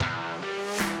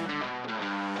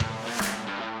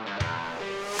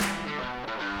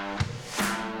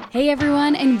Hey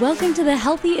everyone, and welcome to the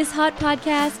Healthy is Hot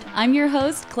podcast. I'm your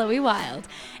host, Chloe Wild,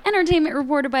 entertainment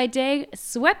reporter by day,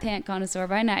 sweatpant connoisseur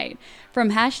by night.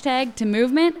 From hashtag to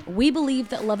movement, we believe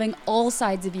that loving all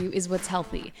sides of you is what's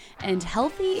healthy, and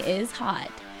healthy is hot.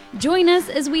 Join us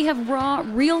as we have raw,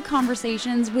 real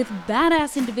conversations with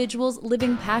badass individuals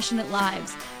living passionate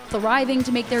lives, thriving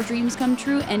to make their dreams come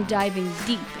true, and diving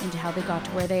deep into how they got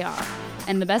to where they are.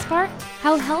 And the best part?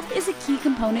 How health is a key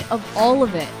component of all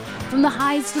of it. From the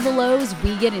highs to the lows,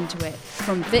 we get into it.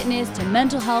 From fitness to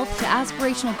mental health to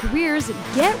aspirational careers,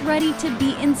 get ready to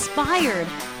be inspired.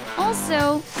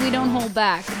 Also, we don't hold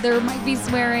back. There might be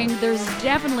swearing, there's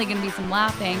definitely going to be some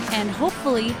laughing, and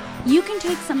hopefully you can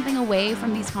take something away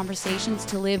from these conversations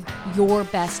to live your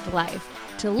best life,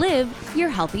 to live your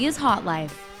Healthy is Hot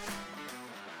life.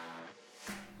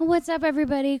 What's up,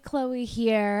 everybody? Chloe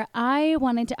here. I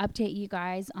wanted to update you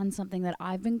guys on something that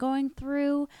I've been going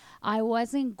through. I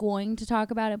wasn't going to talk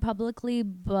about it publicly,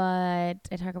 but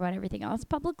I talk about everything else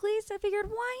publicly, so I figured,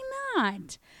 why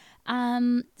not?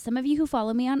 Some of you who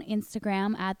follow me on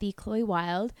Instagram at the Chloe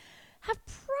Wild have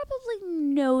probably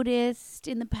noticed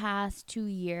in the past 2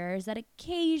 years that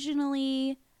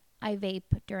occasionally I vape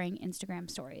during Instagram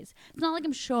stories. It's not like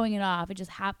I'm showing it off. It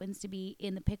just happens to be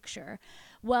in the picture.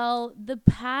 Well, the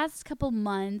past couple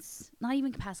months, not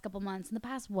even past couple months, in the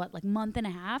past, month and a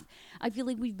half, I feel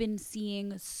like we've been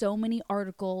seeing so many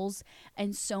articles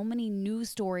and so many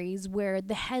news stories where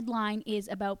the headline is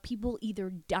about people either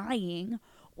dying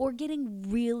or getting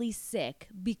really sick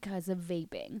because of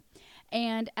vaping.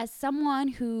 And as someone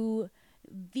who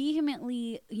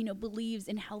vehemently, believes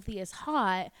in healthy is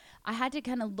hot, I had to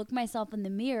kind of look myself in the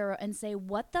mirror and say,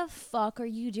 what the fuck are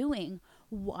you doing?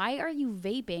 Why are you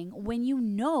vaping when you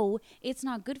know it's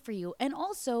not good for you? And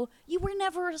also, you were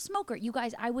never a smoker. You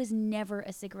guys, I was never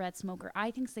a cigarette smoker.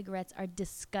 I think cigarettes are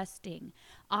disgusting.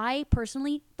 I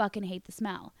personally fucking hate the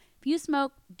smell. If you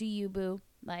smoke, do you, boo?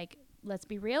 Like, let's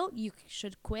be real, you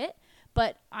should quit.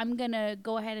 But I'm gonna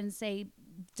go ahead and say,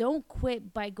 don't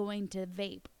quit by going to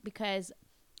vape, because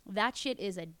that shit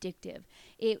is addictive.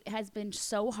 It has been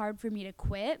so hard for me to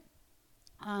quit.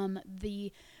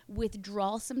 The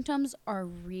withdrawal symptoms are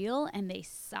real and they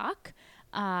suck.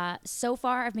 So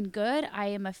far I've been good. I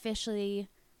am officially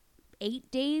 8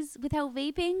 days without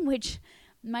vaping, which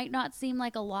might not seem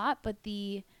like a lot, but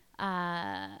the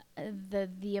amount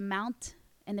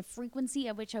and the frequency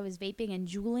at which I was vaping and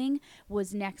juuling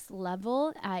was next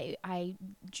level. I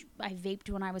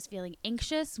vaped when I was feeling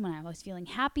anxious, when I was feeling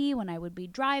happy, when I would be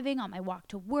driving, on my walk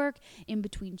to work, in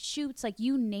between shoots, like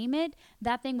you name it.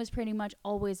 That thing was pretty much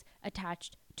always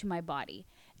attached to my body.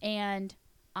 And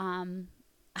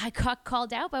I got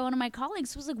called out by one of my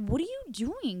colleagues who was like, what are you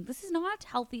doing? This is not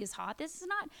healthy as hot. This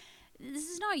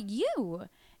is not you.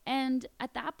 And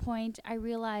at that point, I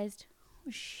realized, oh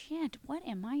shit, what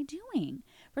am I doing?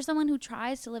 For someone who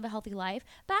tries to live a healthy life,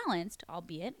 balanced,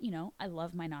 albeit, I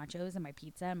love my nachos and my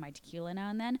pizza and my tequila now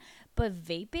and then, but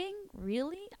vaping,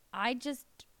 really? I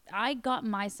got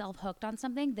myself hooked on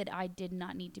something that I did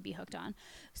not need to be hooked on.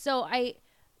 So I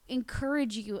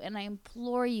encourage you and I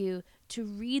implore you to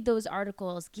read those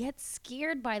articles. Get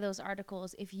scared by those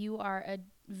articles if you are a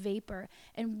vapor,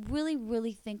 and really,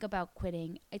 really think about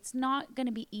quitting. It's not going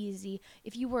to be easy.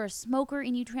 If you were a smoker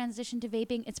and you transition to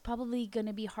vaping, it's probably going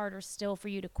to be harder still for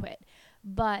you to quit.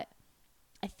 But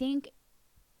I think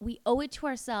we owe it to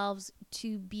ourselves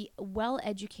to be well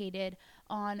educated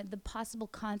on the possible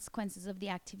consequences of the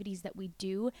activities that we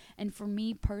do. And for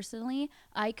me personally,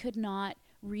 I could not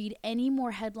read any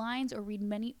more headlines or read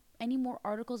any more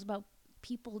articles about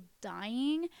people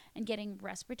dying and getting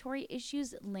respiratory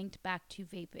issues linked back to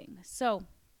vaping. So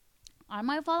I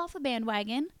might fall off the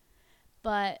bandwagon,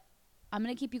 but I'm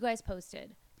going to keep you guys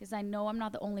posted, because I know I'm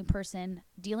not the only person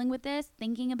dealing with this,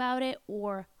 thinking about it,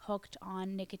 or hooked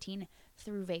on nicotine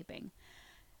through vaping.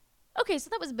 Okay, so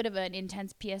that was a bit of an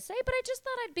intense PSA, but I just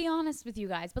thought I'd be honest with you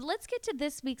guys. But let's get to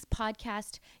this week's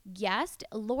podcast guest,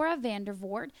 Laura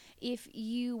Vandervoort. If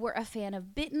you were a fan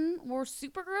of Bitten or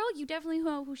Supergirl, you definitely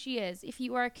know who she is. If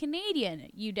you are a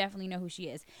Canadian, you definitely know who she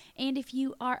is. And if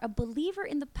you are a believer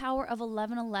in the power of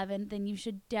 11:11, then you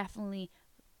should definitely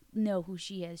know who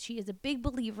she is. She is a big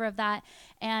believer of that.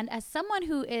 And as someone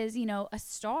who is, a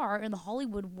star in the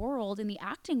Hollywood world, in the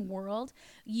acting world,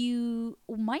 you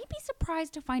might be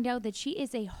surprised to find out that she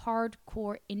is a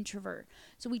hardcore introvert.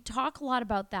 So we talk a lot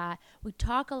about that. We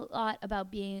talk a lot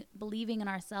about believing in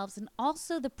ourselves, and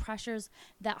also the pressures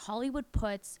that Hollywood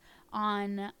puts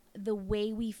on the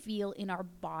way we feel in our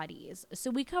bodies.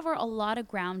 So we cover a lot of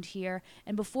ground here.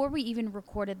 And before we even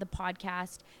recorded the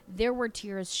podcast, there were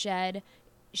tears shed.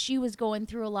 she was going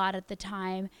through a lot at the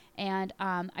time, and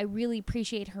I really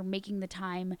appreciate her making the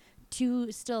time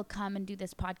to still come and do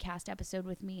this podcast episode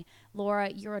with me. Laura,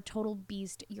 you're a total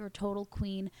beast. You're a total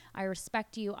queen. I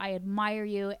respect you. I admire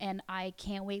you. And I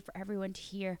can't wait for everyone to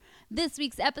hear this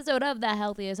week's episode of the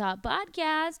Healthiest Hot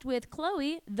Podcast with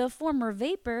Chloe, the former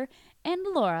vapor, and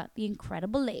Laura, the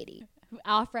incredible lady.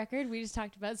 Off record, we just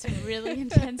talked about some really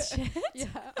intense shit. Yeah,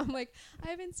 I'm like, I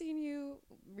haven't seen you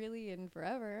really in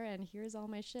forever, and here's all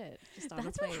my shit. Just on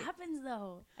That's a what plate. happens,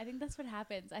 though. I think that's what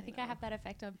happens. I think I have that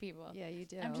effect on people. Yeah, you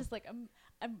do. I'm just like,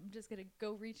 I'm just gonna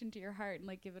go reach into your heart and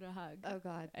like give it a hug. Oh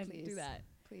God, and please do that.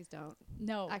 Please don't.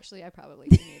 No, Actually, I probably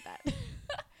do need that.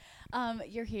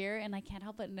 You're here, and I can't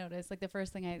help but notice. Like the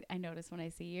first thing I notice when I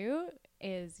see you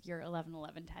is your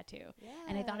 1111 tattoo. Yeah.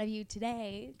 And I thought of you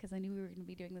today because I knew we were going to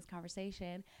be doing this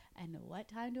conversation. And what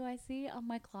time do I see on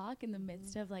my clock in the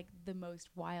midst of like the most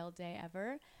wild day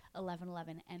ever?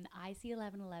 1111, and I see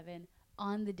 1111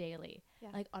 on the daily. Yeah.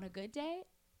 Like on a good day,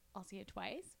 I'll see it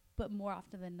twice, but more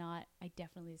often than not, I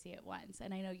definitely see it once.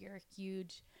 And I know you're a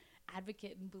huge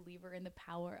advocate and believer in the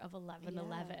power of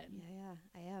 1111. Yeah,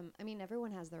 I am. I mean,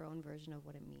 everyone has their own version of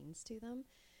what it means to them.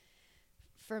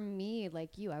 For me,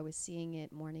 like you, I was seeing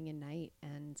it morning and night,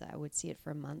 and I would see it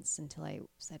for months until I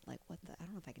said, like, what the, I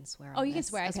don't know if I can swear on You can this.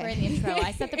 swear. Okay. I swear in the intro.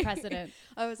 I set the precedent.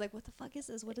 I was like, what the fuck is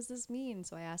this? What does this mean?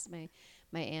 So I asked my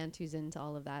aunt who's into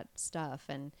all of that stuff,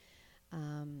 and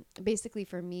basically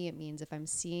for me, it means if I'm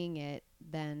seeing it,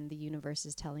 then the universe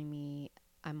is telling me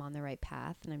I'm on the right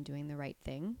path and I'm doing the right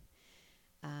thing.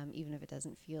 Even if it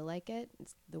doesn't feel like it,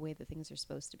 it's the way that things are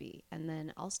supposed to be. And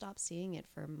then I'll stop seeing it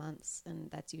for months,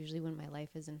 and that's usually when my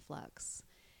life is in flux.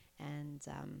 And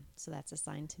so that's a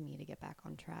sign to me to get back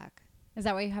on track. Is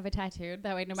that why you have it tattooed?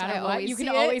 That way, no So matter I what, always you can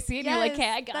see always it. see it. And Yes, you're like, hey,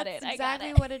 I got that's it. I exactly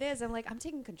got it. what it is. I'm like, I'm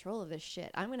taking control of this shit.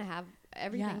 I'm going to have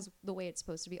everything's the way it's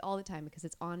supposed to be all the time because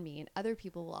it's on me. And other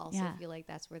people will also feel like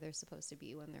that's where they're supposed to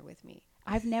be when they're with me.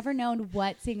 I've never known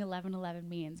what seeing 1111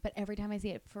 means, but every time I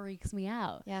see it, it freaks me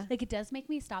out. Yeah. Like it does make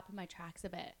me stop in my tracks a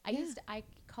bit. I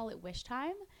call it wish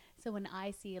time. So when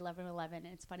I see 1111,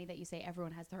 and it's funny that you say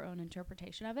everyone has their own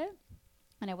interpretation of it.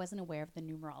 And I wasn't aware of the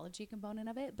numerology component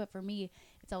of it. But for me,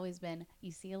 it's always been,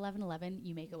 you see 1111,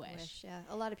 you make a wish. Yeah.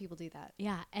 A lot of people do that.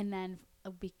 Yeah. And then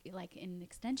like in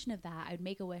extension of that, I'd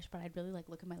make a wish, but I'd really like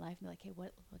look at my life and be like, hey,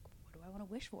 what do I want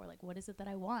to wish for? Like, what is it that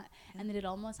I want? Yeah. And then it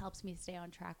almost helps me stay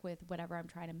on track with whatever I'm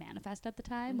trying to manifest at the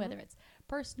time, whether it's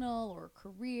personal or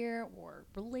career or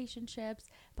relationships.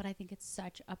 But I think it's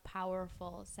such a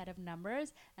powerful set of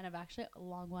numbers. And I've actually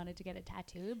long wanted to get it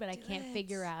tattooed, but I can't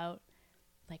figure out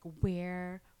like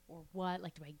where or what.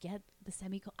 Like, do I get the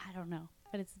semicolon? I don't know.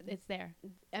 But it's there.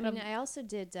 I mean, I also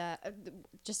did,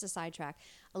 just a sidetrack,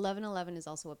 1111 is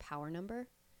also a power number.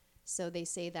 So they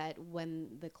say that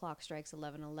when the clock strikes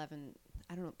 11:11,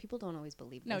 I don't know, people don't always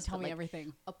believe this. No, tell me like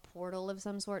everything. A portal of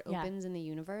some sort opens in the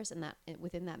universe, and that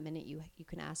within that minute you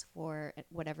can ask for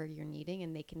whatever you're needing,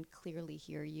 and they can clearly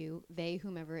hear you. They,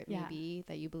 whomever it may be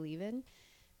that you believe in,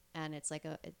 and it's like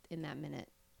in that minute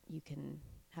you can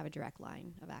have a direct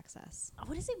line of access.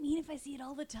 What does it mean if I see it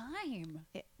all the time?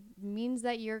 It means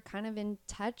that you're kind of in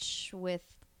touch with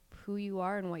who you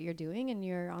are and what you're doing, and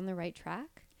you're on the right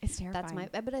track. It's terrifying.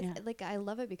 But I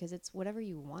love it because it's whatever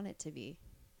you want it to be.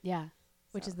 Yeah.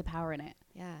 Which is the power in it.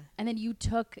 Yeah. And then you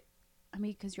took, I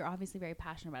mean, because you're obviously very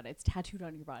passionate about it. It's tattooed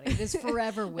on your body. It is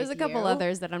forever with you. There's a couple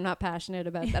others that I'm not passionate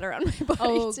about that are on my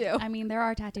body too. I mean, there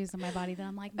are tattoos on my body that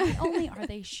I'm like, not only are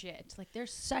they shit, like they're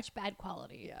such bad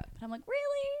quality. Yeah. But I'm like,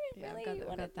 really? Yeah, Really?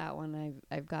 I've got that one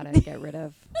I've got to get rid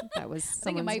of. That was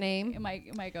someone's name. It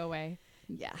might go away.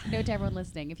 Yeah. Note to everyone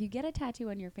listening, if you get a tattoo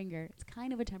on your finger, it's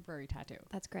kind of a temporary tattoo.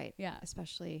 That's great. Yeah.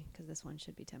 Especially because this one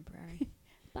should be temporary.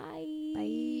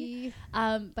 Bye.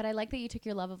 But I like that you took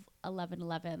your love of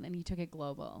 1111 and you took it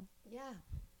global. Yeah.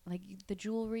 Like the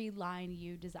jewelry line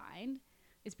you designed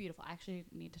is beautiful. I actually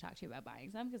need to talk to you about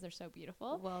buying some because they're so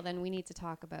beautiful. Well, then we need to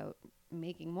talk about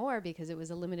making more because it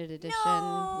was a limited edition.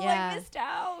 No, I missed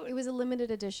out. It was a limited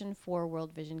edition for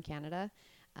World Vision Canada.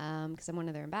 Because I'm one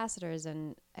of their ambassadors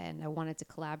and I wanted to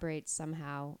collaborate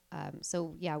somehow.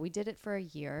 So yeah, we did it for a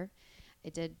year.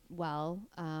 It did well,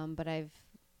 but I've,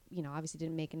 obviously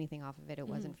didn't make anything off of it. It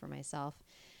wasn't for myself,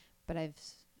 but I've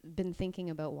been thinking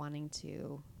about wanting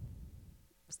to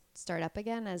start up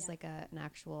again as like an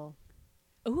actual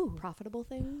profitable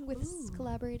thing with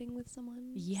collaborating with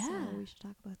someone. Yeah. So we should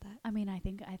talk about that. I mean, I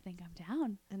think I'm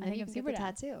down. And then you can get the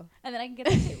tattoo. And then I can get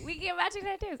a tattoo. We can get matching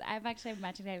tattoos. I've actually have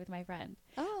matching tattoo with my friend.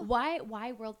 Oh.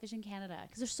 Why World Vision Canada?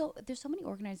 Because there's so many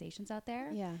organizations out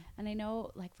there. Yeah. And I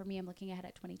know, like for me, I'm looking ahead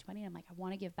at 2020 and I'm like, I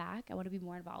want to give back. I want to be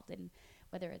more involved in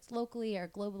whether it's locally or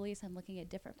globally. So I'm looking at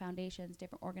different foundations,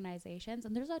 different organizations,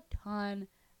 and there's a ton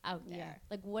out there. Yeah.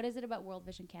 Like, what is it about World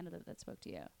Vision Canada that spoke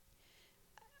to you?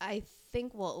 I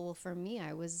think, well, for me,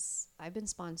 I've been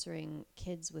sponsoring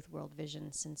kids with World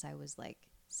Vision since I was like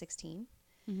 16.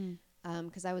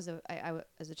 Because I was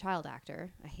a child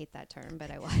actor. I hate that term,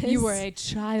 but I was. You were a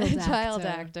child actor. Child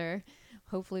actor,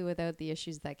 hopefully without the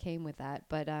issues that came with that.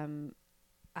 But so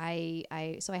I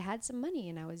had some money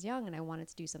and I was young and I wanted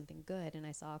to do something good. And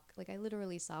I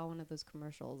literally saw one of those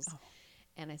commercials,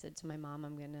 and I said to my mom,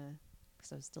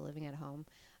 because I was still living at home,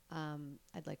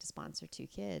 I'd like to sponsor 2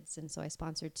 kids. And so I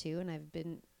sponsored 2,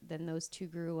 and then those 2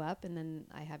 grew up, and then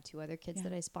I have 2 other kids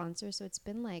that I sponsor. So it's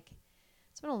been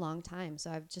a long time. So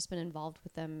I've just been involved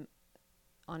with them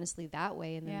honestly that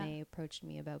way. And then they approached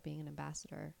me about being an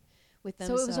ambassador with them.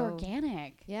 So it was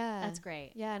organic. Yeah. That's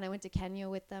great. Yeah. And I went to Kenya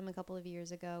with them a couple of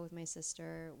years ago with my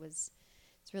sister. It's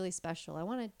really special.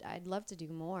 I'd love to do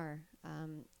more.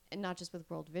 And not just with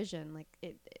World Vision,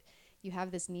 you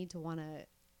have this need to want to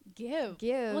give.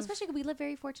 Well, especially because we live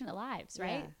very fortunate lives,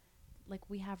 right? Yeah. Like,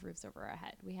 we have roofs over our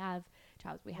head. We have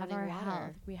jobs. We have Running our water.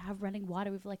 health. We have running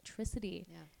water. We have electricity.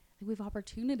 Yeah. Like, we have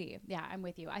opportunity. Yeah, I'm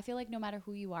with you. I feel like no matter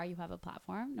who you are, you have a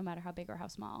platform, no matter how big or how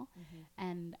small.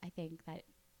 And I think that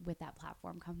with that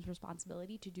platform comes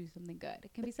responsibility to do something good.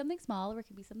 It can be something small or it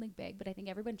can be something big, but I think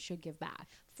everyone should give back.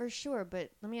 For sure.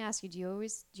 But let me ask you, do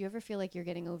you ever feel like you're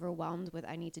getting overwhelmed with,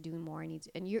 I need to do more,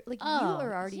 and you're like, you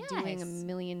are already doing a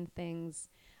million things.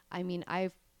 I mean,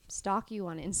 I stalk you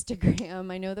on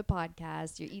Instagram. I know the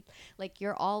podcast.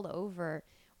 You're all over.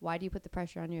 Why do you put the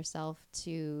pressure on yourself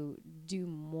to do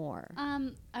more?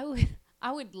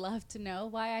 I would love to know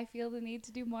why I feel the need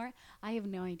to do more. I have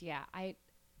no idea. I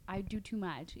do too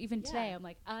much. Even today, I'm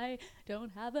like, I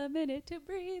don't have a minute to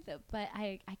breathe, but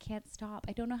I can't stop.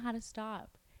 I don't know how to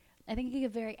stop. I think I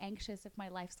get very anxious if my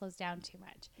life slows down too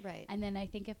much. Right. And then I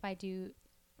think if I do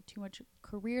too much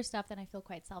career stuff, then I feel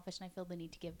quite selfish and I feel the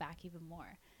need to give back even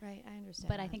more. Right. I understand.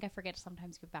 But I think I forget to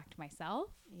sometimes give back to myself.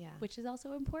 Yeah. Which is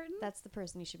also important. That's the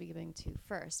person you should be giving to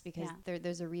first, because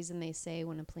there's a reason they say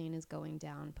when a plane is going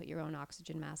down, put your own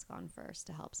oxygen mask on first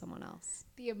to help someone else.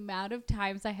 The amount of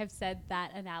times I have said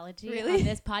that analogy on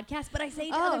this podcast, but I say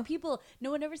it to other people.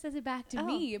 No one ever says it back to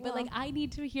me. But I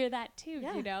need to hear that too,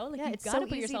 you know? Like, you've got to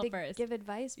put yourself first. Give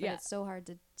advice, but it's so hard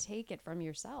to take it from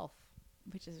yourself.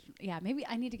 Which is, maybe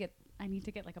I need to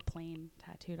get like a plane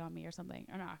tattooed on me or something,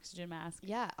 or an oxygen mask.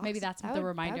 Yeah. Maybe that's the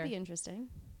reminder. That would be interesting.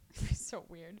 It's so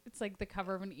weird. It's like the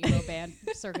cover of an emo band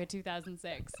circa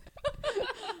 2006.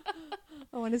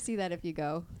 I want to see that if you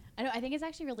go. I know. I think it's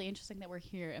actually really interesting that we're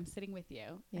here. I'm sitting with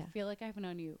you. Yeah. I feel like I've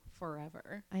known you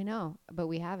forever. I know, but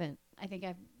we haven't. I think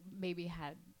I've maybe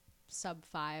had sub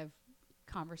 5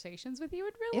 conversations with you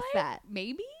in real life. If that.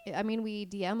 Maybe? I mean, we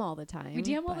DM all the time. We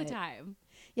DM all the time.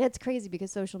 Yeah, it's crazy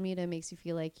because social media makes you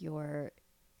feel like you're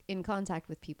in contact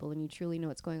with people and you truly know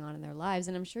what's going on in their lives.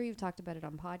 And I'm sure you've talked about it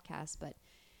on podcasts, but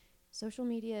social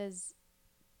media is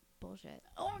bullshit.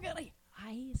 Oh my God.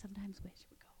 I sometimes wish it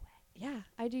would go away. Yeah,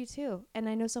 I do too. And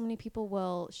I know so many people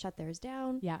will shut theirs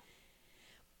down. Yeah.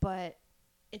 But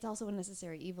it's also a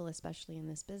necessary evil, especially in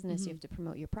this business. You have to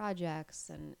promote your projects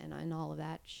and all of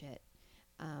that shit.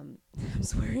 I'm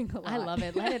swearing a lot. I love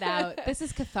it. Let it out. This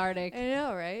is cathartic. I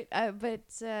know, right? But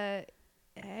I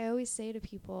always say to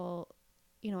people,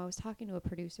 I was talking to a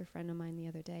producer friend of mine the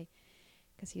other day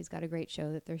because he's got a great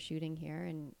show that they're shooting here.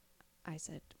 And I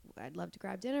said, I'd love to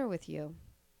grab dinner with you.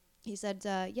 He said,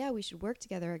 yeah, we should work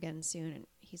together again soon. And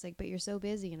he's like, but you're so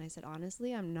busy. And I said,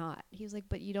 honestly, I'm not. He was like,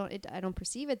 but I don't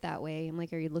perceive it that way. I'm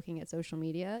like, are you looking at social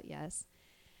media? Yes.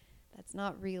 That's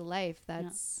not real life.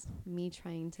 That's me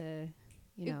trying to...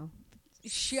 you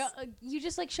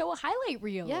just show a highlight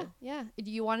reel. Yeah.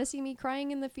 Do you want to see me crying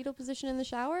in the fetal position in the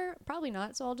shower? Probably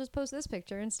not. So I'll just post this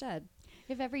picture instead.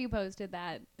 If ever you posted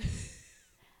that,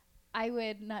 I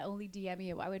would not only DM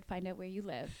you, I would find out where you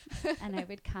live, and I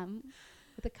would come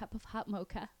with a cup of hot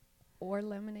mocha or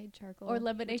lemonade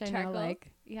charcoal.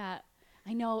 Yeah.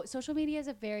 I know social media is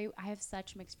I have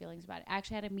such mixed feelings about it. I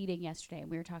actually had a meeting yesterday and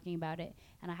we were talking about it,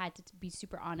 and I had to be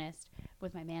super honest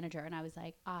with my manager, and I was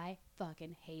like, I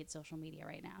fucking hate social media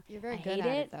right now. You're very good at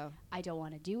it though. I don't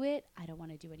want to do it. I don't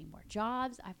want to do any more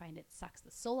jobs. I find it sucks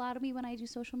the soul out of me when I do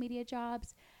social media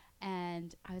jobs.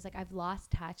 And I was like, I've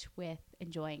lost touch with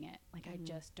enjoying it. I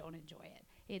just don't enjoy it.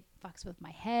 It fucks with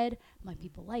my head. I'm like,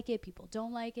 people like it, people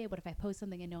don't like it. What if I post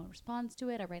something and no one responds to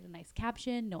it? I write a nice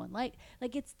caption, no one like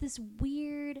it's this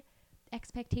weird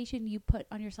expectation you put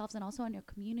on yourselves and also on your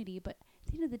community. But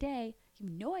at the end of the day, you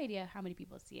have no idea how many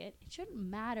people see it. It shouldn't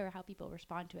matter how people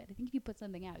respond to it. I think if you put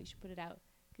something out, you should put it out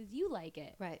because you like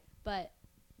it. Right. But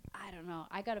I don't know.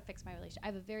 I got to fix my relationship. I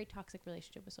have a very toxic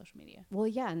relationship with social media. Well,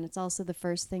 yeah, and it's also the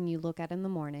first thing you look at in the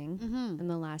morning and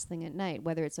the last thing at night,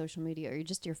 whether it's social media or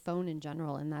just your phone in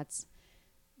general. And that's,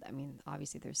 I mean,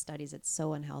 obviously there's studies it's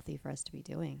so unhealthy for us to be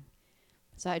doing.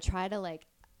 So I try to like,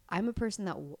 I'm a person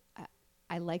that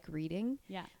I like reading.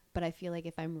 Yeah. But I feel like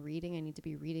if I'm reading, I need to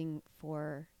be reading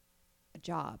for a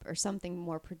job or something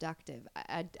more productive.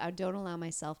 I don't allow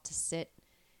myself to sit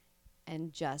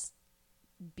and just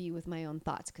be with my own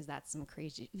thoughts, because that's some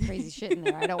crazy shit in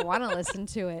there. I don't want to listen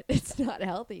to it. It's not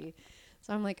healthy.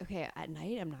 So I'm like, okay, at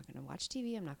night I'm not going to watch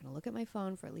TV. I'm not going to look at my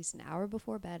phone for at least an hour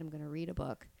before bed. I'm going to read a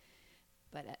book.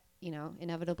 But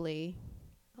inevitably,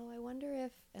 I wonder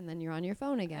if, and then you're on your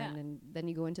phone again, and then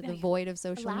you go into the void of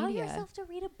social media. Allow yourself to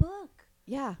read a book.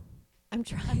 Yeah, I'm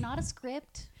trying. I'm not a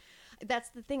script. That's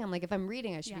the thing. I'm like, if I'm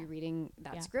reading, I should be reading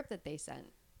that script that they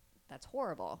sent. That's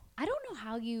horrible. I don't know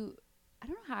how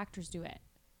actors do it.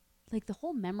 Like the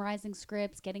whole memorizing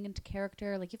scripts, getting into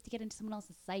character, like you have to get into someone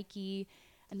else's psyche,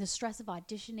 and the stress of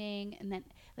auditioning. And then,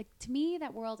 like, to me,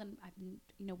 that world, and I've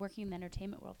been, working in the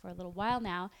entertainment world for a little while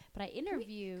now, but I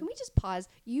interview. Can we just pause?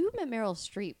 You met Meryl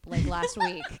Streep like last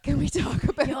week. Can we talk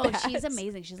about that? She's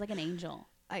amazing. She's like an angel.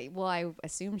 I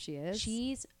assume she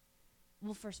is.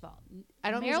 Well, first of all,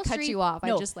 I don't mean to cut you off.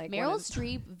 No, I just like Meryl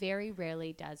Streep very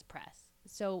rarely does press.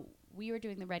 So we were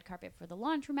doing the red carpet for The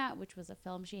Laundromat, which was a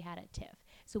film she had at TIFF.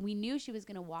 So we knew she was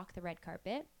going to walk the red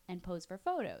carpet and pose for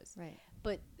photos. Right.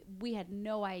 But we had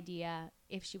no idea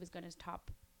if she was going to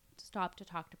stop to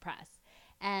talk to press.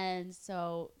 And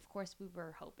so, of course, we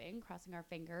were hoping, crossing our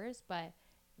fingers. But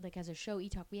like as a show,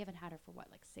 E-Talk, we haven't had her for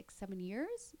 6-7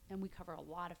 years. And we cover a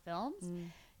lot of films.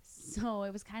 So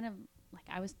it was kind of like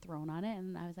I was thrown on it.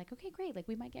 And I was like, okay, great. Like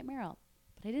we might get Meryl.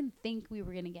 But I didn't think we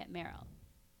were going to get Meryl.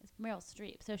 It's Meryl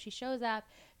Streep. So she shows up,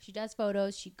 she does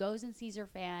photos, she goes and sees her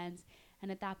fans,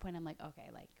 and at that point I'm like, okay,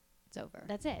 like it's over.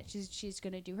 That's it. She's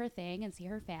gonna do her thing and see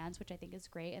her fans, which I think is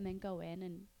great, and then go in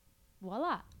and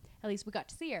voila. At least we got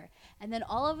to see her. And then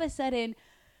all of a sudden,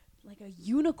 like a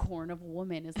unicorn of a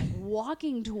woman is like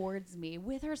walking towards me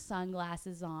with her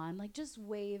sunglasses on, like just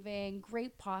waving,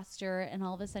 great posture, and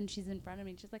all of a sudden she's in front of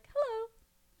me and she's like, hello.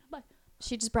 I'm like,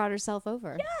 she just brought herself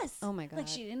over. Yes. Oh my God. Like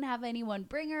she didn't have anyone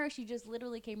bring her. She just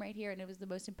literally came right here, and it was the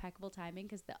most impeccable timing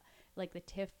because the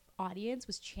TIFF audience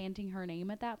was chanting her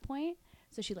name at that point.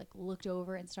 So she looked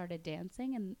over and started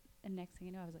dancing, and next thing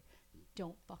you know, I was like,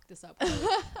 "Don't fuck this up.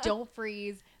 Don't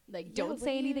freeze. Don't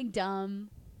say anything dumb."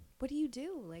 What do you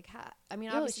do?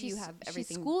 Obviously you have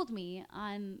everything. She schooled me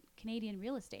on Canadian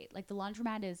real estate. Like The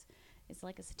Laundromat is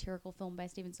like a satirical film by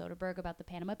Steven Soderbergh about the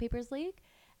Panama Papers leak.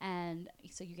 And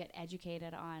so you get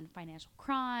educated on financial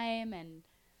crime, and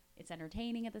it's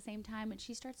entertaining at the same time. And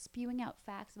she starts spewing out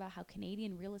facts about how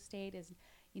Canadian real estate is,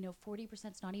 40%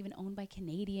 is not even owned by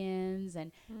Canadians,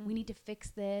 and we need to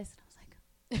fix this. And I was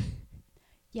like,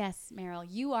 yes, Meryl,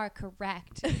 you are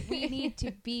correct. We need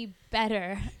to be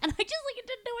better. And I just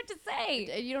didn't know what to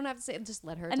say. You don't have to say it. Just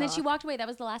let her And talk. then she walked away. That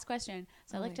was the last question.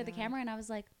 So I looked at the camera and I was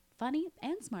like, funny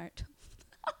and smart.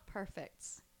 Perfect.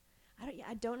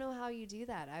 I don't know how you do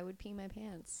that. I would pee my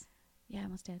pants. Yeah, I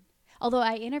almost did. Although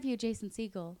I interviewed Jason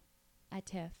Segel at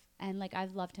TIFF, and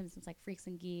I've loved him since Freaks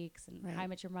and Geeks and How I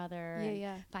Met Your Mother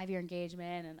and 5 Year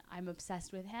Engagement, and I'm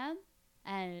obsessed with him.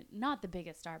 And not the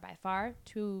biggest star by far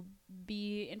to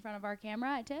be in front of our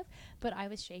camera at TIFF, but I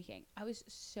was shaking. I was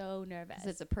so nervous. 'Cause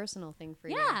it's a personal thing for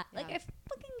you. Yeah, I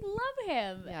fucking love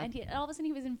him. Yeah. And all of a sudden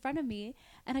he was in front of me,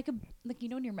 and I could,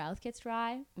 when your mouth gets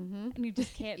dry and you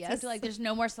just can't seem to, there's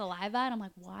no more saliva, and I'm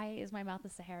like, why is my mouth the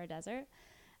Sahara Desert?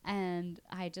 And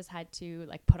I just had to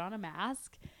put on a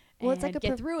mask. Well, it's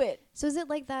get through it. So is it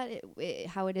like that?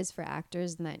 How it is for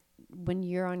actors, and that when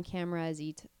you're on camera as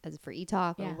for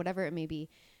E-Talk or whatever it may be,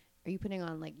 are you putting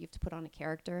on you have to put on a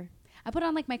character? I put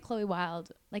on my Chloe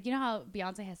Wilde, you know how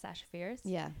Beyonce has Sasha Fierce.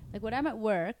 Yeah. When I'm at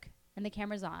work and the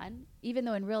camera's on, even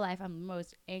though in real life I'm the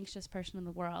most anxious person in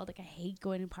the world, I hate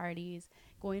going to parties,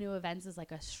 going to events is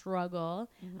a struggle.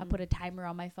 I put a timer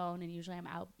on my phone, and usually I'm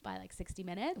out by 60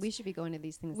 minutes. We should be going to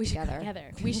these things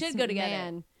together. We should go together.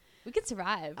 Man. We could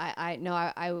survive.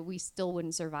 We still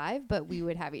wouldn't survive, but we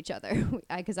would have each other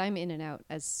because I'm in and out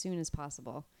as soon as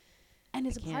possible. And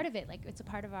it's a part of it. It's a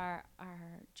part of our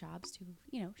jobs to,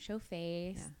 show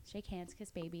face, shake hands, kiss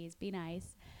babies, be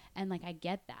nice. And I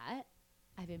get that.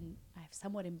 I've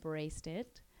somewhat embraced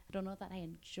it. I don't know that I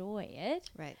enjoy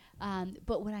it. Right.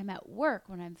 But when I'm at work,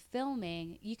 when I'm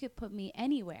filming, you could put me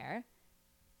anywhere.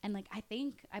 And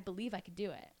I believe I could do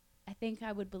it. I think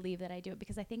I would believe that I do it,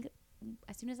 because I think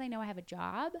as soon as I know I have a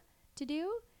job to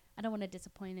do, I don't want to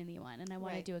disappoint anyone, and I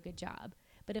want to do a good job.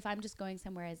 But if I'm just going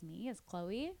somewhere as me, as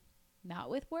Chloe, not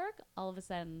with work, all of a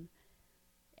sudden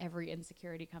every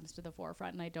insecurity comes to the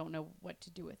forefront and I don't know what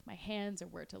to do with my hands or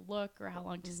where to look or how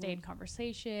long to stay in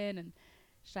conversation, and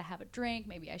should I have a drink?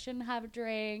 Maybe I shouldn't have a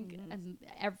drink. And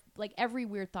every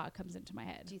weird thought comes into my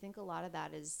head. Do you think a lot of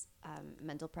that is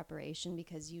mental preparation,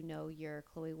 because you know you're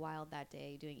Chloe Wild that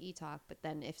day doing e-talk, but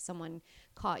then if someone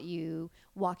caught you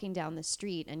walking down the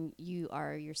street and you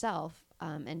are yourself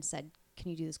and said, can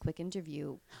you do this quick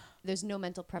interview? There's no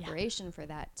mental preparation for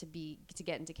that to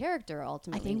get into character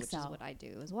ultimately, which is what I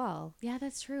do as well. Yeah,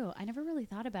 that's true. I never really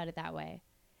thought about it that way.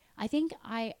 I think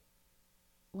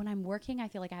when I'm working, I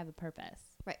feel like I have a purpose.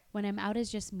 Right. When I'm out as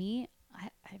just me, I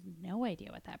have no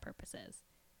idea what that purpose is.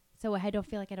 So I don't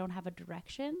feel like I don't have a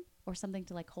direction or something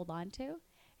to like hold on to.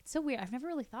 It's so weird. I've never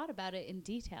really thought about it in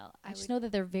detail. I just know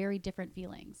that they're very different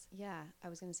feelings. Yeah. I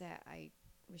was going to say, I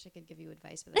wish I could give you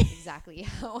advice, but that's exactly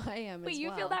how I am. But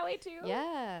you feel that way too?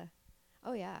 Yeah.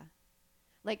 Oh yeah.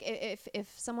 Like if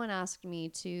someone asked me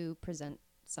to present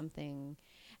something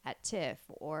at TIFF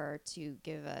or to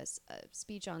give us a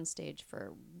speech on stage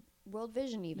for World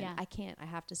Vision even, I can't. I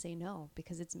have to say no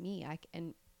because it's me.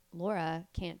 And Laura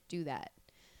can't do that.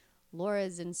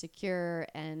 Laura's insecure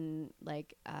and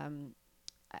like I'm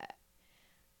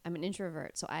an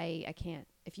introvert, so I can't.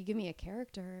 If you give me a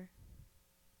character,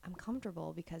 I'm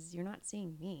comfortable because you're not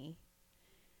seeing me.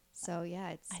 So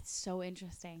yeah, it's so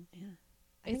interesting. Yeah.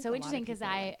 It's so interesting because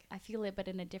I feel it, but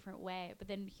in a different way. But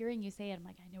then hearing you say it, I'm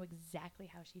like, I know exactly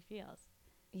how she feels.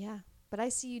 Yeah. But I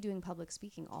see you doing public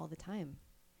speaking all the time.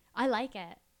 I like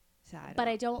it. So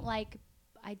I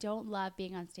don't love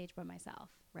being on stage by myself.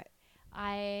 Right.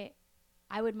 I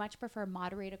would much prefer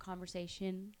moderate a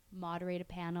conversation, moderate a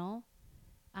panel,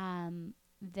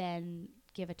 than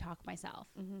give a talk myself.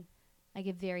 Mm-hmm. I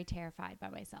get very terrified by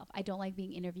myself. I don't like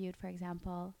being interviewed, for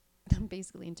example. I'm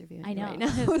basically interviewing you right now.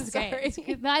 This is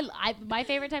great. My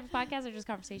favorite type of podcasts are just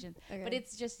conversations. Okay. But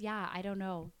it's just, I don't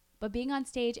know. But being on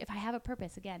stage, if I have a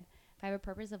purpose, again, if I have a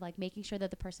purpose of like making sure that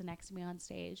the person next to me on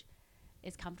stage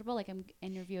is comfortable, like I'm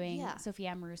interviewing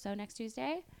Sophia Amoruso next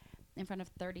Tuesday in front of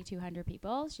 3,200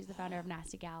 people. She's the founder of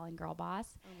Nasty Gal and Girl Boss.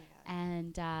 Oh my God.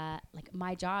 And like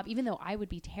my job, even though I would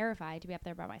be terrified to be up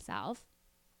there by myself,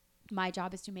 my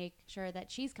job is to make sure that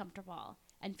she's comfortable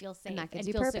and feel safe and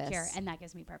feel secure, and that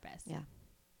gives me purpose. Yeah,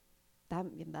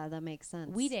 that makes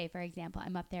sense. We Day, for example,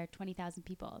 I'm up there 20,000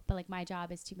 people, but like my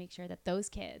job is to make sure that those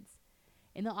kids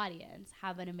in the audience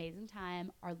have an amazing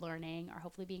time, are learning, are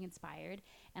hopefully being inspired,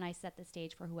 and I set the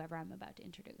stage for whoever I'm about to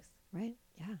introduce. Right.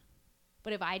 Yeah.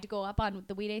 But if I had to go up on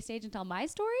the We Day stage and tell my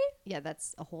story,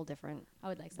 that's a whole different. I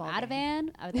would like some Ativan,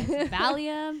 I would like some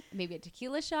Valium, maybe a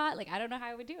tequila shot. Like I don't know how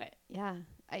I would do it. Yeah,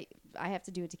 I have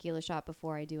to do a tequila shot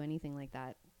before I do anything like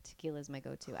that. Tequila is my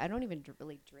go-to. I don't even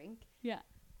really drink. Yeah.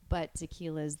 But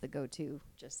tequila is the go-to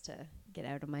just to get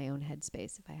out of my own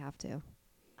headspace if I have to.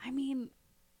 I mean,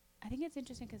 I think it's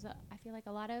interesting because I feel like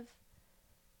a lot of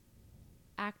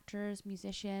actors,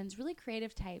 musicians, really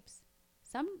creative types,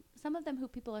 some of them who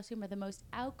people assume are the most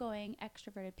outgoing,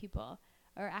 extroverted people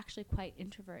are actually quite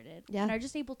introverted and are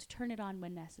just able to turn it on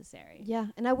when necessary. Yeah,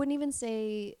 and I wouldn't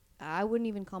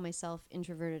even call myself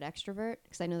introverted extrovert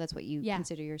because I know that's what you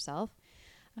consider yourself.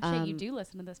 You do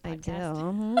listen to this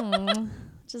podcast. I do.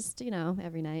 Just,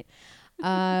 every night.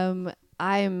 I'm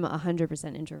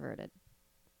 100% introverted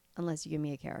unless you give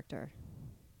me a character.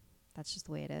 That's just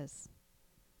the way it is.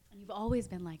 And you've always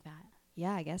been like that.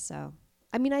 Yeah, I guess so.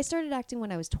 I mean, I started acting when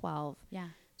I was 12. Yeah.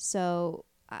 So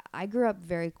I grew up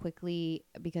very quickly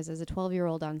because as a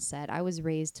 12-year-old on set, I was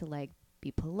raised to like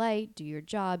be polite, do your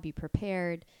job, be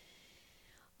prepared,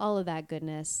 all of that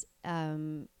goodness.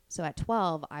 So at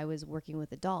 12, I was working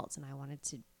with adults and I wanted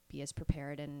to be as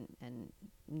prepared and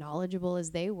knowledgeable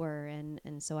as they were.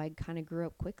 And so I kind of grew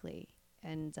up quickly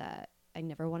and I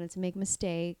never wanted to make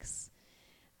mistakes.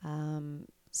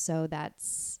 So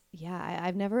that's,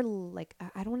 I've never I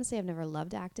don't want to say I've never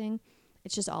loved acting.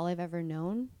 It's just all I've ever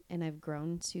known and I've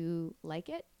grown to like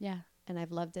it. Yeah. And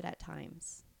I've loved it at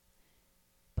times.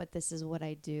 But this is what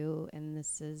I do and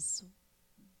this is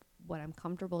what I'm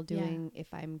comfortable doing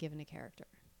if I'm given a character.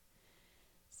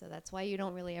 So that's why you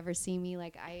don't really ever see me.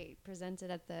 Like I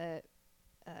presented at the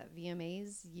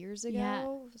VMAs years ago. Yeah.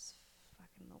 It was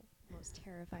fucking the most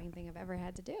terrifying thing I've ever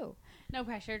had to do. No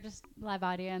pressure, just live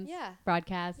audience. Yeah.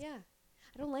 Broadcast. Yeah.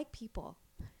 I don't like people.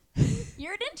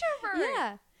 You're an introvert.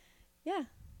 Yeah. Yeah.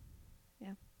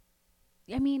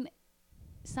 Yeah. I mean,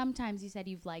 sometimes you said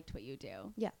you've liked what you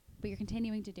do. Yeah. But you're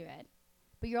continuing to do it.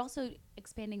 But you're also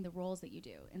expanding the roles that you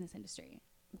do in this industry.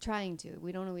 I'm trying to.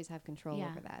 We don't always have control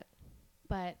over that.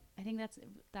 But I think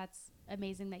that's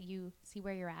amazing that you see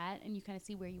where you're at and you kind of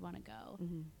see where you want to go.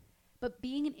 Mm-hmm. But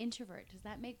being an introvert, does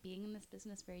that make being in this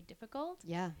business very difficult?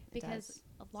 Yeah, it Because does.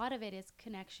 a lot of it is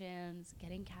connections,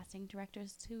 getting casting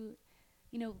directors to,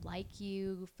 you know, like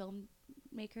you,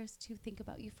 filmmakers to think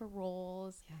about you for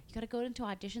roles. Yeah. You got to go into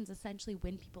auditions, essentially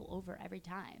win people over every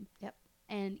time. Yep.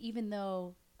 And even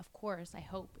though, of course, I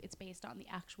hope it's based on the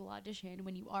actual audition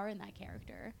when you are in that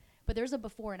character, but there's a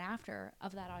before and after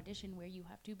of that audition where you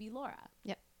have to be Laura.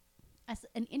 Yep. As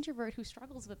an introvert who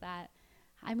struggles with that,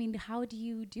 I mean, how do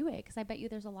you do it? Because I bet you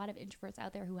there's a lot of introverts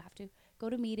out there who have to go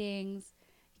to meetings,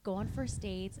 go on first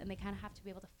dates, and they kind of have to be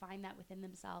able to find that within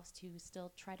themselves to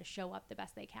still try to show up the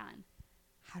best they can.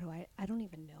 How do I don't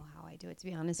even know how I do it, to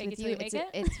be honest Fake with it you. till you make it?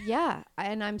 It's yeah,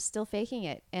 and I'm still faking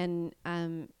it. And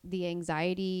the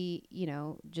anxiety, you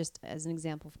know, just as an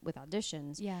example with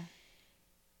auditions, Yeah.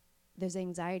 there's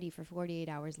anxiety for 48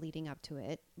 hours leading up to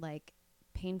it, like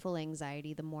painful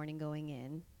anxiety the morning going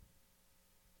in.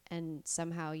 And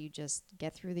somehow you just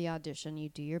get through the audition, you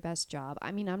do your best job.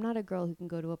 I mean, I'm not a girl who can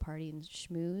go to a party and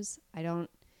schmooze. I don't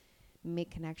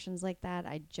make connections like that.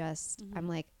 I just, I'm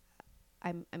like,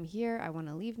 I'm here. I want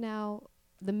to leave now.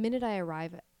 The minute I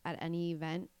arrive at any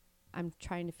event, I'm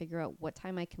trying to figure out what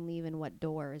time I can leave and what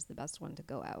door is the best one to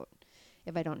go out.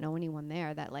 If I don't know anyone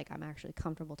there that like I'm actually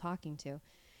comfortable talking to.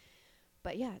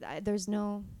 But yeah, there's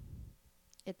no,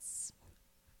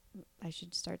 I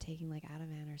should start taking like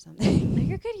Ativan or something. No,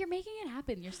 you're good. You're making it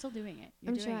happen. You're still doing it.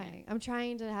 You're doing trying. it. I'm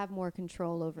trying to have more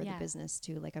control over Yeah. the business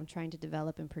too. Like I'm trying to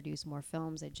develop and produce more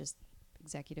films. I just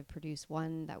executive produced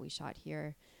one that we shot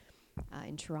here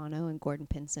in Toronto, and Gordon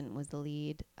Pinsent was the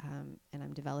lead. And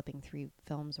I'm developing 3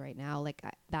 films right now. Like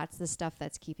that's the stuff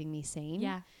that's keeping me sane.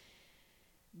 Yeah.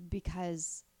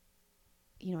 Because,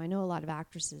 you know, I know a lot of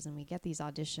actresses and we get these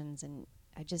auditions, and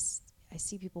I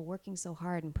see people working so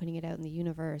hard and putting it out in the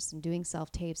universe and doing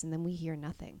self-tapes, and then we hear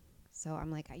nothing. So I'm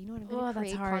like, you know what, I'm going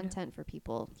to create content for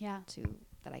people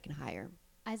that I can hire.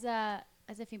 As a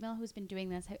female who's been doing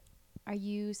this, are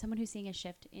you someone who's seeing a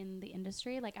shift in the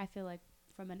industry? Like, I feel like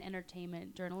from an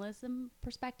entertainment journalism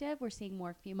perspective, we're seeing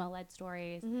more female-led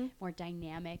stories, more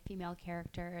dynamic female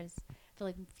characters. I feel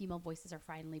like female voices are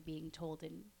finally being told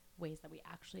in ways that we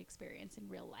actually experience in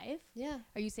real life. Yeah.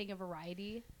 Are you seeing a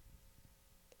variety?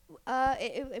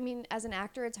 I mean, as an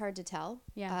actor, it's hard to tell.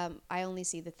 Yeah. I only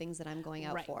see the things that I'm going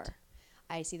out Right. for.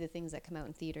 I see the things that come out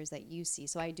in theaters that you see.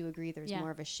 So I do agree there's Yeah.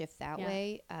 more of a shift that Yeah.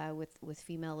 way with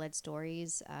female-led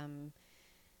stories.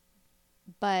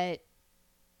 But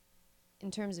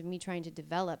in terms of me trying to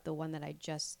develop the one that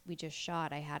we just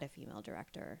shot, I had a female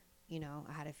director. You know,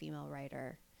 I had a female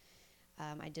writer.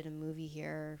 I did a movie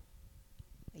here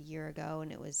a year ago,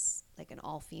 and it was like an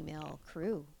all-female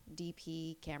crew,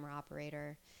 DP, camera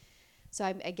operator. So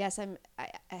I guess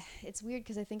it's weird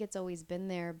because I think it's always been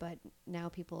there, but now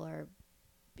people are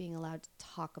being allowed to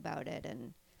talk about it.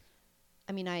 And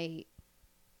I mean,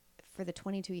 for the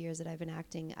 22 years that I've been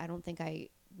acting, I don't think I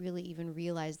really even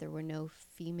realized there were no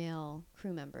female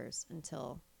crew members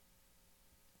until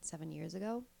 7 years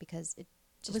ago, because it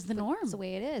was the norm. It's the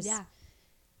way it is. Yeah.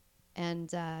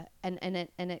 And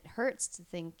it hurts to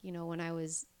think, you know, when I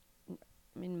was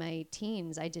in my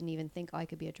teens, I didn't even think, I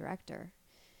could be a director.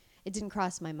 It didn't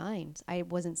cross my mind. I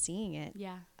wasn't seeing it.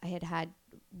 Yeah. I had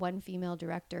one female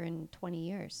director in 20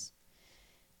 years.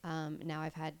 Now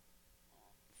I've had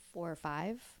 4 or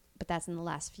 5, but that's in the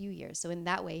last few years. So in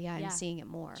that way, I'm seeing it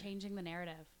more. Changing the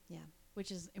narrative. Yeah.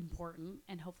 Which is important,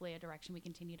 and hopefully a direction we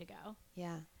continue to go.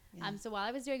 Yeah. Yeah. So while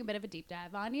I was doing a bit of a deep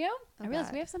dive on you, I realized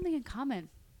God. we have something in common.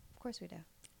 Of course we do.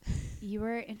 You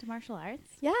were into martial arts.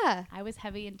 Yeah. I was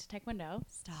heavy into Taekwondo.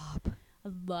 Stop. I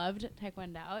loved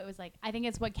Taekwondo. It was like, I think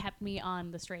it's what kept me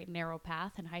on the straight and narrow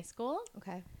path in high school.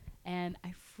 Okay. And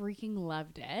I freaking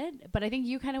loved it. But I think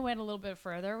you kind of went a little bit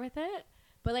further with it.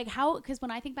 But like because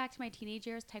when I think back to my teenage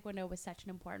years, Taekwondo was such an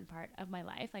important part of my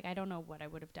life. Like, I don't know what I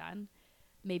would have done.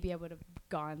 Maybe I would have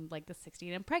gone like the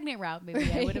 16 and pregnant route.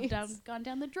 Maybe I would have gone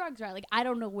down the drugs route. Like, I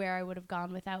don't know where I would have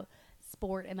gone without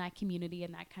sport and that community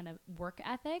and that kind of work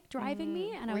ethic driving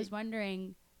me. And I was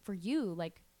wondering, for you,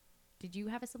 like, did you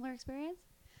have a similar experience?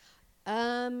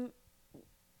 I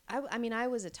mean, I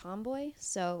was a tomboy,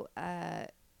 so I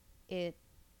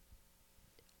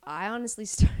honestly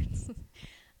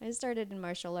started in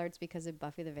martial arts because of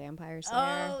Buffy the Vampire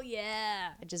Slayer. Oh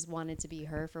yeah, I just wanted to be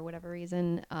her for whatever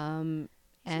reason.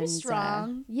 She was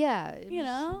strong. Yeah, you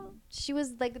know, she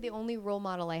was like the only role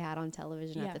model I had on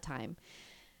television at the time.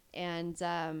 And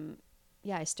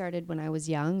yeah, I started when I was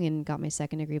young and got my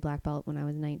 2nd degree black belt when I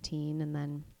was 19, and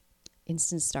then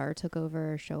Instant Star took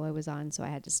over a show I was on, so I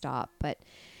had to stop. But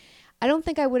I don't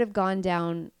think I would have gone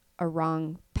down a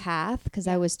wrong path because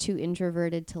I was too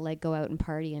introverted to like go out and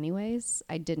party anyways.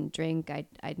 I didn't drink.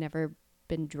 I'd never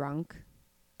been drunk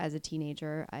as a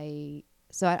teenager. I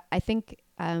think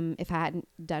if I hadn't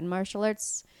done martial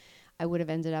arts, I would have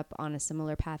ended up on a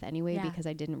similar path anyway because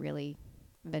I didn't really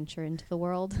venture into the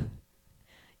world.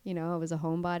 You know, I was a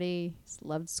homebody,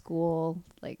 loved school,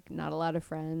 like not a lot of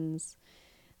friends.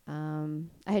 I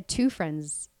had 2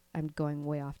 friends. I'm going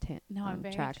way off I'm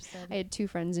very track. interested. I had 2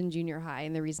 friends in junior high,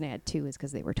 and the reason I had 2 is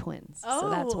because they were twins. So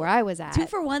that's where I was at. 2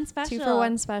 for 1 special. 2 for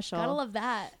 1 special. Gotta love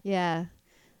that. Yeah.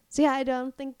 So yeah, I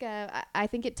don't think I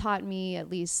think it taught me at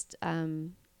least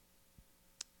to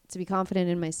be confident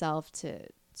in myself. To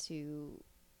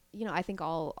you know, I think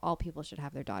all people should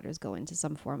have their daughters go into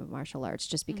some form of martial arts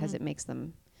just because it makes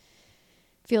them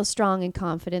feel strong and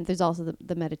confident. There's also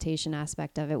the meditation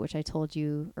aspect of it, which I told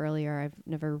you earlier I've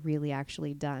never really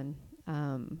actually done.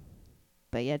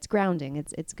 But yeah, it's grounding.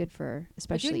 It's good for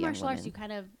especially young women. Doing martial arts, you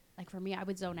kind of, like for me, I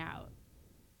would zone out.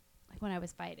 Like when I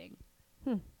was fighting.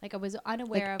 Like I was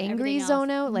unaware of angry everything zone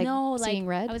else. out, like no, seeing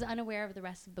red. I was unaware of the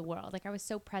rest of the world. Like I was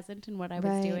so present in what I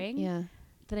was doing. Yeah.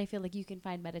 That I feel like you can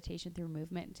find meditation through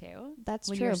movement too. That's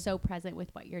when true. You're so present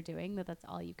with what you're doing that's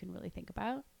all you can really think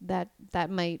about.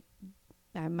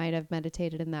 I might have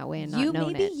meditated in that way and not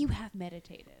known it. Maybe you have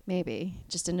meditated. Maybe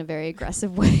just in a very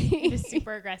aggressive way. In a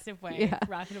super aggressive way. Yeah.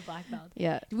 Rocking a black belt.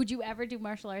 Yeah. Would you ever do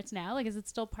martial arts now? Like, is it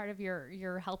still part of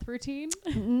your health routine?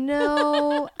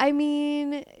 No, I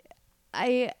mean,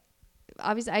 I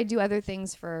do other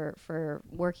things for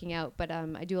working out, but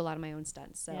I do a lot of my own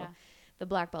stunts. So the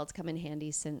black belts come in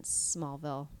handy since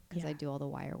Smallville because I do all the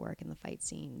wire work and the fight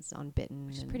scenes on Bitten.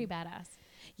 Which is pretty badass.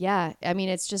 Yeah. I mean,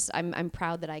 it's just, I'm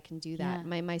proud that I can do that.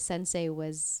 Yeah. My sensei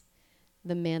was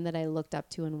the man that I looked up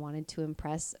to and wanted to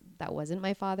impress. That wasn't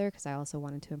my father because I also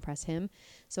wanted to impress him.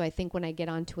 So I think when I get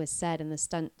onto a set and the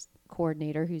stunt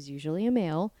coordinator, who's usually a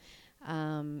male,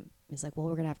 is like, well,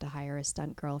 we're going to have to hire a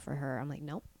stunt girl for her. I'm like,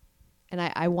 nope. And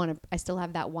I still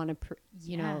have that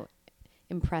you know,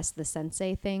 impress the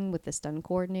sensei thing with the stunt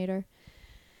coordinator.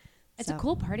 It's a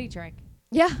cool party trick.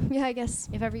 Yeah, I guess.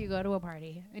 If ever you go to a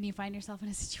party and you find yourself in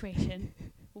a situation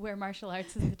where martial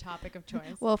arts is the topic of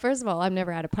choice. Well, first of all, I've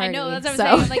never had a party. I know, that's what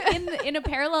I'm saying. Like in a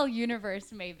parallel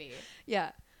universe, maybe.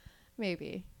 Yeah,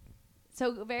 maybe.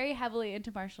 So very heavily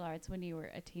into martial arts when you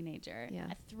were a teenager.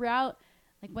 Yeah. Throughout,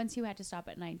 like once you had to stop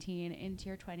at 19, into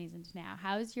your 20s, into now,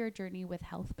 how's your journey with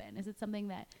health been? Is it something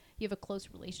that you have a close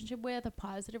relationship with, a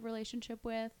positive relationship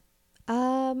with?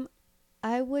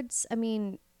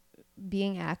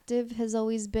 Being active has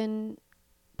always been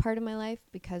part of my life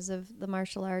because of the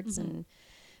martial arts and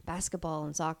basketball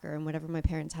and soccer and whatever my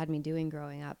parents had me doing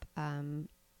growing up.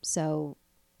 So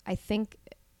I think,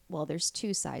 well, there's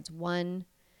 2 sides. One,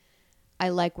 I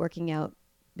like working out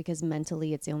because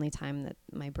mentally it's the only time that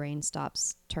my brain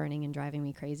stops turning and driving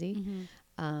me crazy.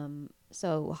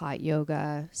 So hot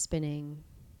yoga, spinning,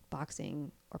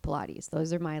 boxing, or Pilates.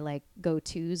 Those are my like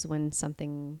go-tos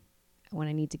when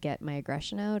I need to get my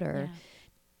aggression out or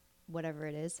whatever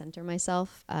it is, center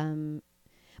myself.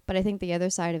 But I think the other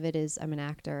side of it is I'm an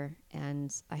actor,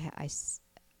 and I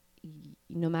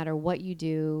no matter what you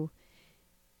do,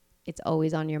 it's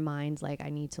always on your mind. Like I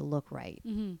need to look right.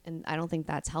 And I don't think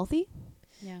that's healthy.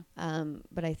 Yeah.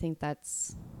 But I think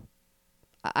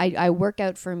I work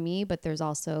out for me, but there's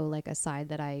also like a side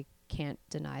that I can't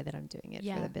deny that I'm doing it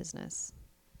for the business.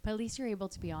 But at least you're able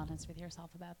to be honest with yourself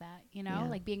about that, you know,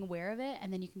 like being aware of it.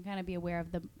 And then you can kind of be aware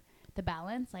of the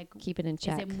balance, like keep it in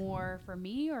check. Is it more for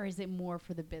me or is it more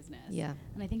for the business? Yeah.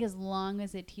 And I think as long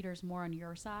as it teeters more on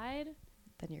your side,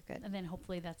 then you're good. And then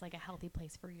hopefully that's like a healthy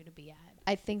place for you to be at.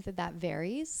 I think that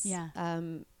varies. Yeah.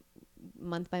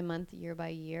 Month by month, year by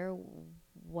year,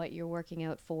 what you're working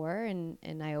out for. And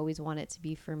I always want it to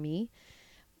be for me.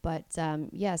 But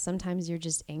sometimes you're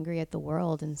just angry at the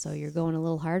world, and so you're going a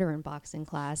little harder in boxing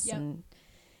class, and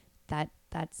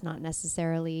that's not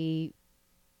necessarily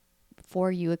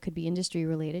for you. It could be industry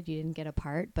related. You didn't get a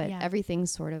part, but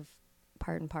everything's sort of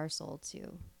part and parcel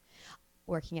to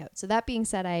working out. So that being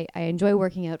said, I enjoy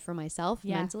working out for myself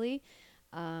mentally,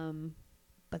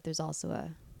 but there's also a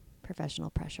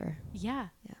professional pressure. Yeah,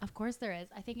 of course there is.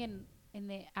 I think in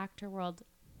the actor world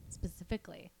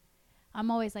specifically,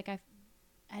 I'm always like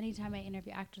anytime I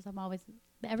interview actors,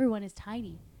 everyone is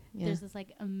tiny. Yeah. There's this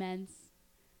like immense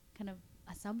kind of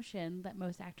assumption that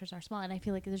most actors are small. And I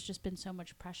feel like there's just been so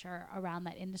much pressure around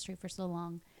that industry for so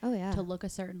long to look a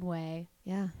certain way.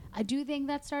 Yeah. I do think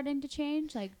that's starting to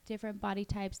change, like different body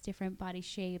types, different body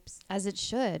shapes. As it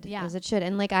should. Yeah. As it should.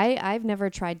 And like I've never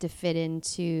tried to fit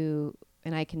into,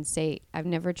 and I can say I've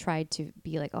never tried to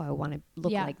be like, oh, I want to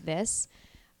look like this.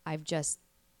 I've just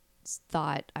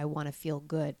thought I want to feel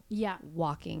good Yeah,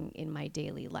 walking in my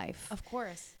daily life. of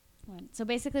course. So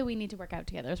basically, we need to work out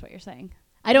together is what you're saying.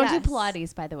 I don't do Yes.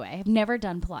 Pilates, by the way. I've never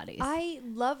done Pilates. I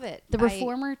love it. The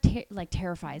reformer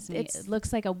terrifies me. It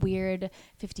looks like a weird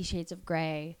 50 Shades of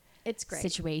Grey It's great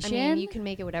situation. I mean, you can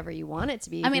make it whatever you want it to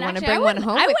be. I If mean, you want to actually, bring one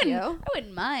home with you. I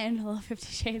wouldn't mind a little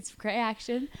 50 Shades of Grey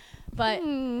action. But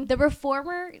Hmm. the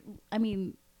reformer, I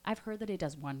mean, I've heard that it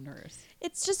does wonders.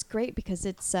 It's just great because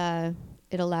it's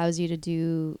it allows you to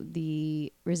do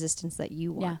the resistance that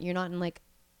you want. Yeah. You're not in like,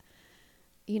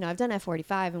 I've done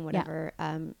F45 and whatever,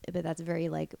 but that's very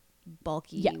like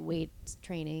bulky weight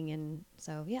training, and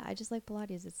so I just like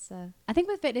Pilates. It's I think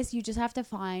with fitness, you just have to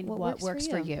find what works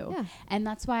for you. Yeah. And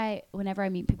that's why whenever I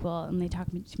meet people and they talk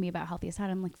to me about healthy aside,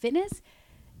 I'm like, fitness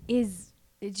is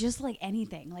just like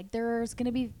anything. Like there's going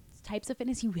to be types of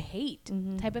fitness you hate,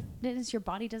 type of fitness your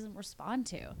body doesn't respond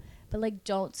to. But like,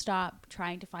 don't stop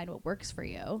trying to find what works for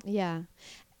you. Yeah.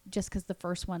 Just because the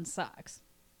first one sucks.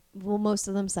 Well, most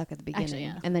of them suck at the beginning, Actually,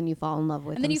 yeah. and then you fall in love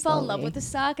with them. And then you fall in love slowly. with the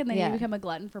suck, and then Yeah. you become a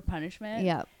glutton for punishment.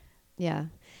 Yeah. Yeah.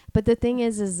 But the thing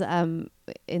is in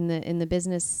the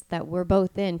business that we're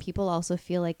both in, people also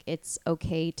feel like it's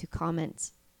okay to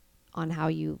comment on how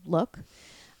you look.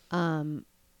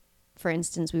 For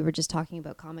instance, we were just talking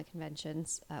about comic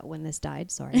conventions when this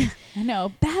died. Sorry. I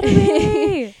know.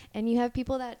 Battery! And you have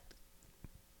people that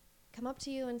come up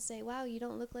to you and say, "Wow, you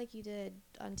don't look like you did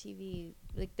on TV."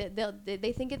 Like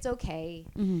they think it's okay,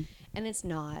 and it's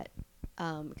not.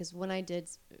 Because when I did,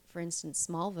 for instance,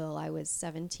 Smallville, I was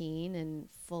 17 and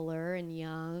fuller and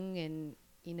young, and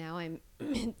now I'm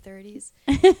mid-30s,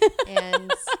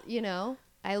 and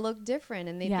I look different,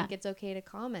 and they think it's okay to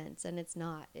comment, and it's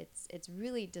not. It's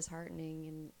really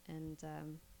disheartening, and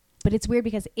But it's weird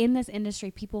because in this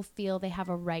industry, people feel they have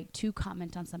a right to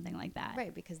comment on something like that.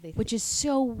 right, because which is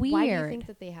so weird. Why do you think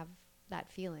that they have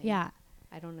that feeling? Yeah.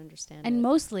 I don't understand. And it.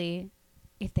 mostly,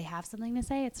 if they have something to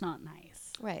say, it's not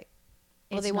nice. Right.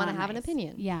 Well, It's they want to not have an nice.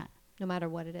 opinion. Yeah. No matter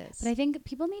what it is. But I think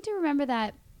people need to remember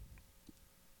that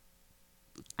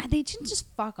they shouldn't just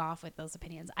fuck off with those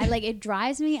opinions. It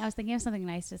drives me. I was thinking of something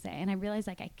nice to say, and I realized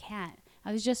I can't.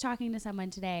 I was just talking to someone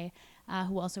today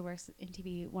who also works in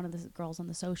TV, one of the girls on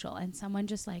The Social, and someone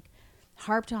just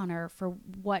harped on her for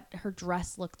what her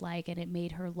dress looked like, and it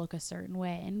made her look a certain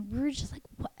way. And we were just like,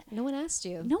 what? No one asked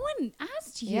you. No one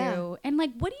asked you. Yeah. And what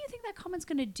do you think that comment's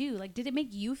going to do? Did it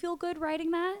make you feel good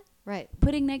writing that? Right.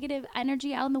 Putting negative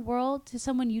energy out in the world to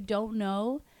someone you don't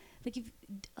know? If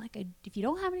you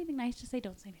don't have anything nice to say,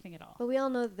 don't say anything at all. But we all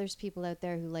know that there's people out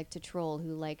there who like to troll,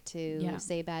 who like to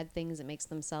say bad things that makes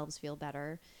themselves feel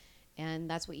better. And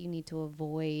that's what you need to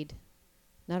avoid,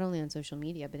 not only on social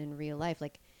media, but in real life.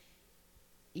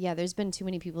 There's been too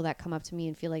many people that come up to me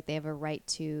and feel like they have a right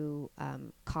to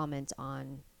comment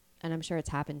on, and I'm sure it's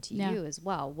happened to you as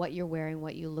well, what you're wearing,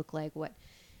 what you look like,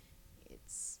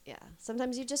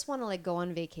 sometimes you just want to go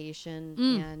on vacation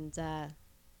and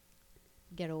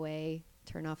get away,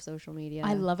 turn off social media.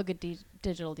 I love a good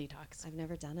digital detox. I've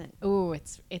never done it. Oh,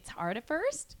 it's hard at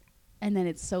first, and then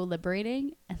it's so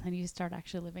liberating, and then you start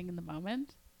actually living in the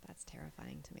moment. That's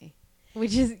terrifying to me.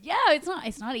 Which is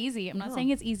it's not easy. I'm not saying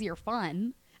it's easy or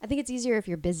fun. I think it's easier if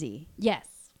you're busy. Yes.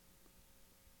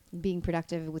 Being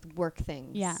productive with work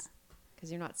things. Yeah. Because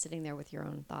you're not sitting there with your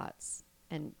own thoughts.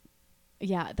 And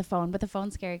the phone. But the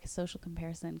phone's scary because social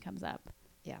comparison comes up.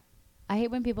 Yeah. I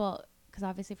hate when people, because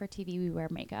obviously for TV we wear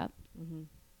makeup.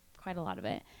 Quite a lot of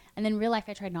it. And then in real life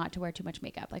I try not to wear too much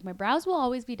makeup. My brows will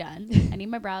always be done. I need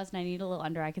my brows and I need a little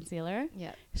under eye concealer.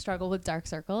 Yeah. Struggle with dark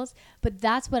circles. But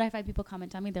that's what I find people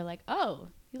comment on me. They're like, "Oh,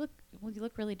 you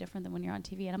look really different than when you're on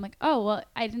TV." And I'm like, "Oh, well,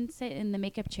 I didn't sit in the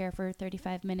makeup chair for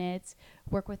 35 minutes,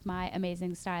 work with my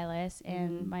amazing stylist,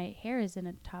 and my hair is in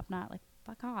a top knot."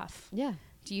 Fuck off. Yeah.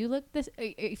 Do you look this?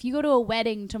 If you go to a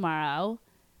wedding tomorrow,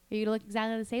 are you gonna look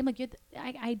exactly the same?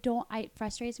 It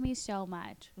frustrates me so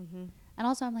much. And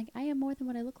also, I'm I am more than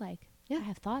what I look like. Yeah. I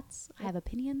have thoughts. Yep. I have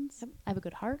opinions. Yep. I have a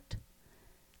good heart.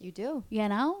 You do. You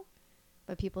know?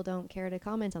 But people don't care to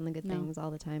comment on the good things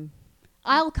all the time.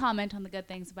 I'll comment on the good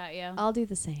things about you. I'll do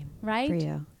the same. Right? For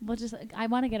you. I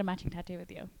want to get a matching tattoo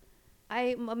with you.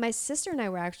 My sister and I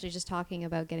were actually just talking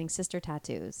about getting sister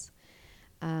tattoos.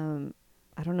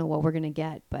 I don't know what we're going to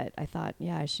get, but I thought,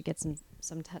 I should get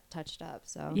some touched up.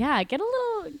 So Yeah, get a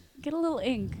little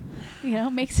ink.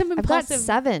 Make some I've impressive.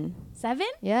 got 7. 7?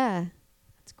 Yeah.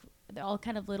 That's cool. They're all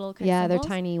kind of little. Yeah, symbols. they're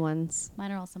tiny ones.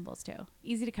 Mine are all symbols too.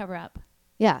 Easy to cover up.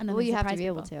 Yeah. And then Well, they you have to surprise be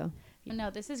able people. to. No,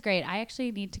 this is great. I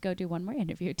actually need to go do one more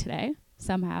interview today.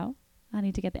 Somehow. I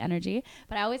need to get the energy.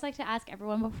 But I always like to ask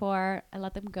everyone before I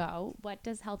let them go, what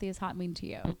does healthy is hot mean to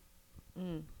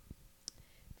you?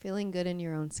 Feeling good in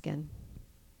your own skin.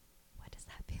 What does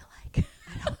that feel like?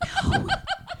 I don't know.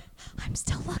 I'm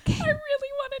still looking. I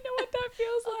really want to know what that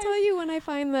feels I'll like. tell you when I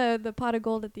find the pot of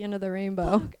gold at the end of the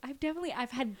rainbow. Fuck,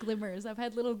 I've had glimmers. I've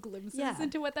had little glimpses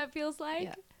into what that feels like.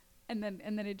 Yeah. And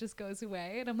then it just goes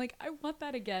away. And I'm like, I want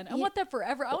that again. I want that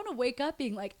forever. I want to wake up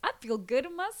being like, I feel good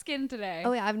in my skin today.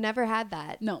 Oh yeah, I've never had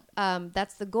that. No.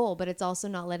 That's the goal, but it's also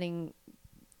not letting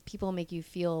people make you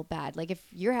feel bad. Like if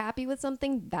you're happy with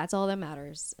something, that's all that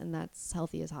matters, and that's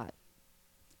healthy as hot.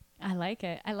 I like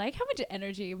it. I like how much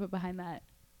energy you put behind that.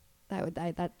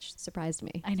 That surprised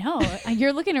me. I know.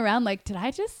 You're looking around like, did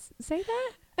I just say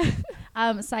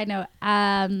that? Side note,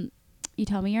 you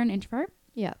tell me you're an introvert.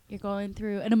 Yeah. You're going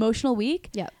through an emotional week.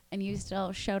 Yeah. And you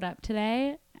still showed up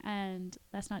today, and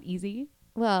that's not easy.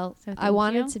 Well, So I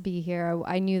wanted to be here.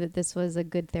 I knew that this was a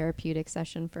good therapeutic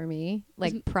session for me.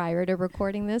 Like prior to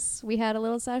recording this, we had a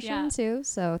little session too.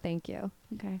 So thank you.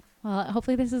 Okay. Well,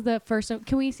 hopefully this is the first.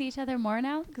 Can we see each other more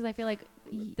now? Because I feel like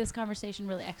this conversation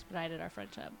really expedited our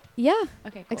friendship. Yeah.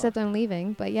 Okay, cool. Except I'm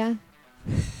leaving, but yeah.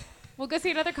 We'll go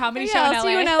see another comedy show in LA. I'll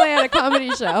see you in LA at a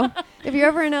comedy show. If you're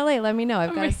ever in LA, let me know.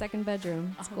 I've got a second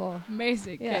bedroom. It's cool.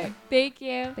 Amazing. Yeah. Okay. Thank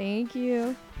you. Thank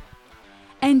you.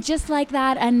 And just like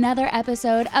that, another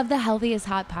episode of the Healthy is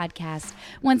Hot podcast.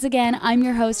 Once again, I'm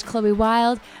your host, Chloe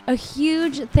Wild. A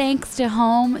huge thanks to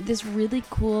Home, this really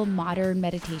cool modern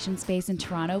meditation space in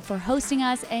Toronto, for hosting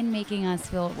us and making us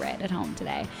feel right at home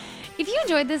today. If you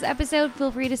enjoyed this episode,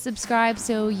 feel free to subscribe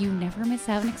so you never miss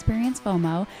out and experience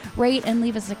FOMO. Rate and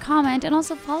leave us a comment, and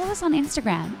also follow us on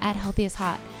Instagram at Healthy is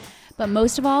Hot. But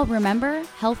most of all, remember,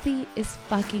 healthy is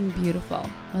fucking beautiful.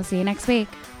 We'll see you next week.